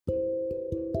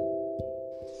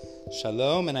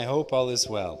Shalom, and I hope all is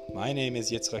well. My name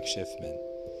is Yitzchak Schiffman.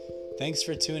 Thanks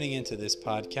for tuning into this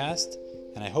podcast,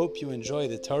 and I hope you enjoy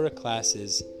the Torah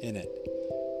classes in it.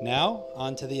 Now,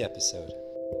 on to the episode.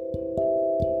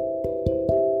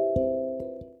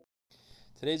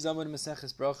 Today's Amud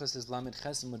Maseches Berachos is Lamed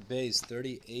Ches Amud Beis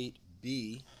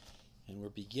 38b, and we're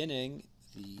beginning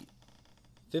the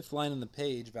fifth line on the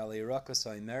page, Berachos,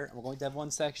 and we're going to have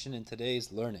one section in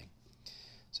today's learning.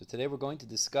 So today we're going to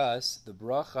discuss the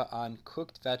beracha on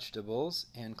cooked vegetables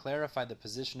and clarify the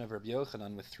position of R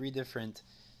Yochanan with three different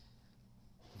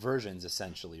versions,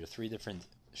 essentially, or three different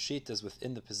shitas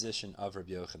within the position of R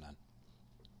Yochanan.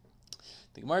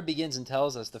 The Gemara begins and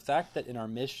tells us the fact that in our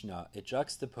Mishnah it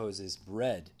juxtaposes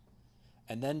bread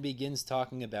and then begins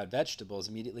talking about vegetables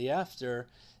immediately after,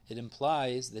 it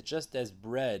implies that just as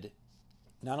bread,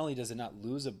 not only does it not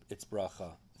lose its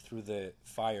bracha through the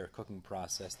fire cooking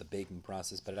process, the baking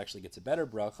process, but it actually gets a better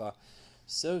bracha,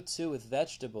 so too with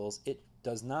vegetables, it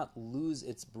does not lose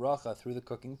its bracha through the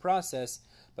cooking process,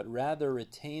 but rather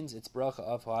retains its bracha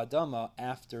of ha'adama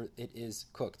after it is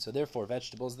cooked. So therefore,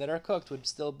 vegetables that are cooked would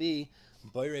still be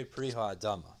boirei pri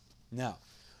ha'adama. Now,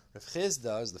 Rav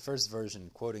Chizda is the first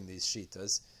version quoting these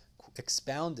shitas,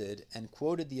 expounded and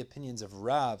quoted the opinions of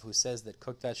Rav, who says that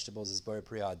cooked vegetables is boirei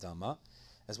pri ha'adama,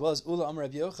 as well as Ula Amar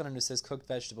Rav Yochanan, who says cooked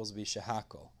vegetables will be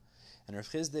shehakol. And Rav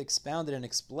Chizda expounded and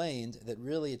explained that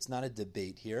really it's not a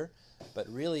debate here, but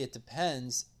really it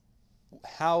depends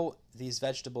how these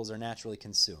vegetables are naturally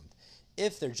consumed.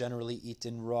 If they're generally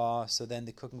eaten raw, so then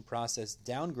the cooking process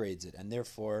downgrades it, and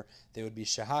therefore they would be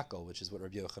shehakol, which is what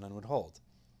Rav Yochanan would hold.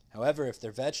 However, if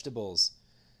they're vegetables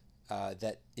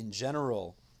that in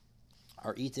general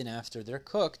are eaten after they're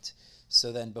cooked,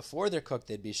 so then before they're cooked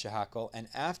they'd be shehakol, and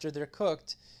after they're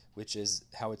cooked, which is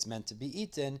how it's meant to be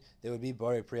eaten, they would be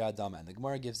boirei pri ha'adama. And the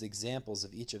Gemara gives examples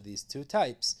of each of these two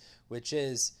types, which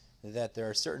is that there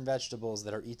are certain vegetables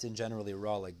that are eaten generally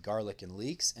raw, like garlic and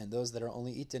leeks, and those that are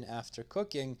only eaten after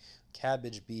cooking,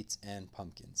 cabbage, beets, and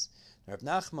pumpkins. Now, Rav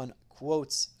Nachman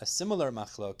quotes a similar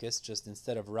machlokes, just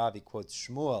instead of Rav, he quotes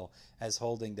Shmuel as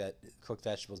holding that cooked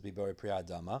vegetables be boirei pri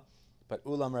ha'adama. But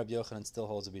Ulam Rav Yochanan still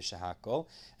holds to be shehakol.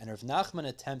 And Rav Nachman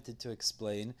attempted to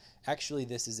explain, actually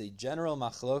this is a general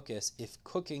machlokes if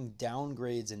cooking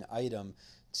downgrades an item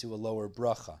to a lower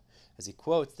bracha. As he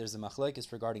quotes, there's a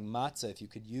machlokes regarding matzah, if you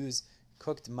could use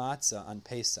cooked matzah on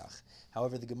Pesach.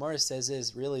 However, the Gemara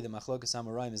says really the machlokes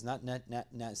Amoraim is not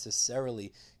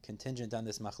necessarily contingent on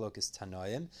this machlokes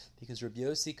Tanoim, because Rabbi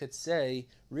Yossi could say,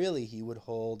 really he would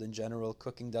hold in general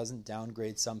cooking doesn't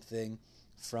downgrade something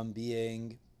from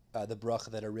being the bracha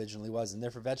that originally was, and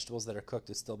therefore vegetables that are cooked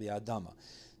would still be adama.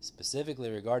 Specifically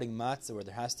regarding matzah, where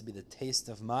there has to be the taste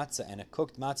of matzah, and a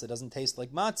cooked matzah doesn't taste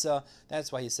like matzah,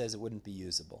 that's why he says it wouldn't be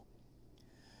usable.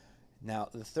 Now,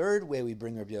 the third way we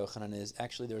bring Rabbi Yochanan is,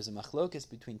 actually there is a machlokes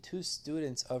between two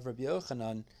students of Rabbi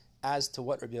Yochanan as to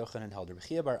what Rabbi Yochanan held. Rabbi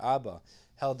Chia bar Abba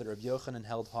held that Rabbi Yochanan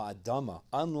held ha'adama,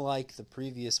 unlike the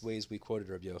previous ways we quoted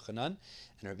Rabbi Yochanan, and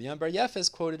Rabbi Yan bar Yefes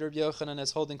quoted Rabbi Yochanan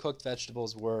as holding cooked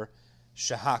vegetables were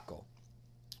shehakol.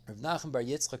 Rav Nachman bar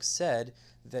Yitzchak said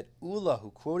that Ula, who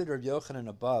quoted Rav Yochanan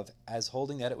above as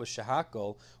holding that it was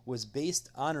shehakol, was based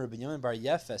on Rabbi Yochanan bar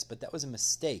Yefes, but that was a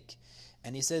mistake.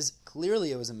 And he says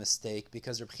clearly it was a mistake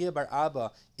because Rabbi Chia bar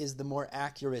Abba is the more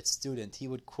accurate student. He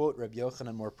would quote Rabbi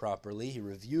Yochanan more properly. He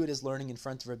reviewed his learning in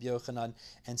front of Rabbi Yochanan,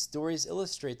 and stories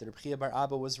illustrate that Rabbi Chia bar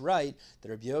Abba was right, that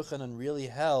Rabbi Yochanan really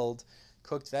held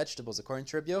cooked vegetables, according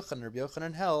to Rabbi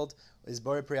Yochanan held is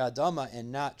boirei pri ha'adama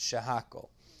and not shehakol.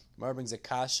 Gemara brings a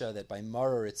kasha that by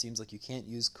maror it seems like you can't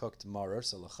use cooked maror,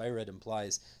 so l'chayred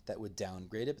implies that would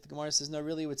downgrade it. But the Gemara says no,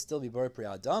 really it would still be boirei pri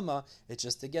ha'adama. It's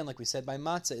just, again, like we said by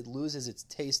matzah, it loses its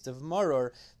taste of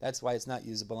maror. That's why it's not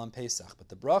usable on Pesach. But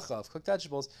the bracha of cooked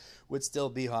vegetables would still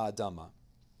be ha'adama.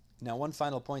 Now, one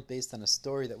final point based on a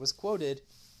story that was quoted.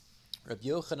 Rabbi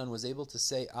Yochanan was able to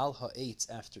say al ha'etz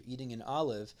after eating an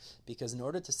olive, because in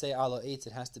order to say al ha'etz,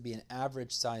 it has to be an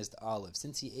average-sized olive.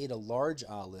 Since he ate a large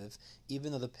olive,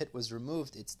 even though the pit was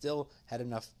removed, it still had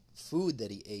enough food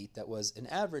that he ate that was an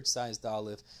average-sized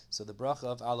olive, so the bracha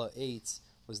of al ha'etz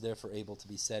was therefore able to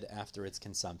be said after its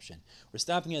consumption. We're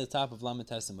stopping at the top of Lamed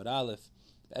Tes Amud Aleph.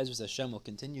 Ezras Hashem will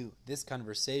continue this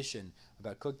conversation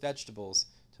about cooked vegetables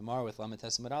tomorrow with Lamed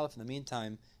Tes Amud Aleph. In the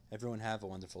meantime, everyone have a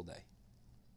wonderful day.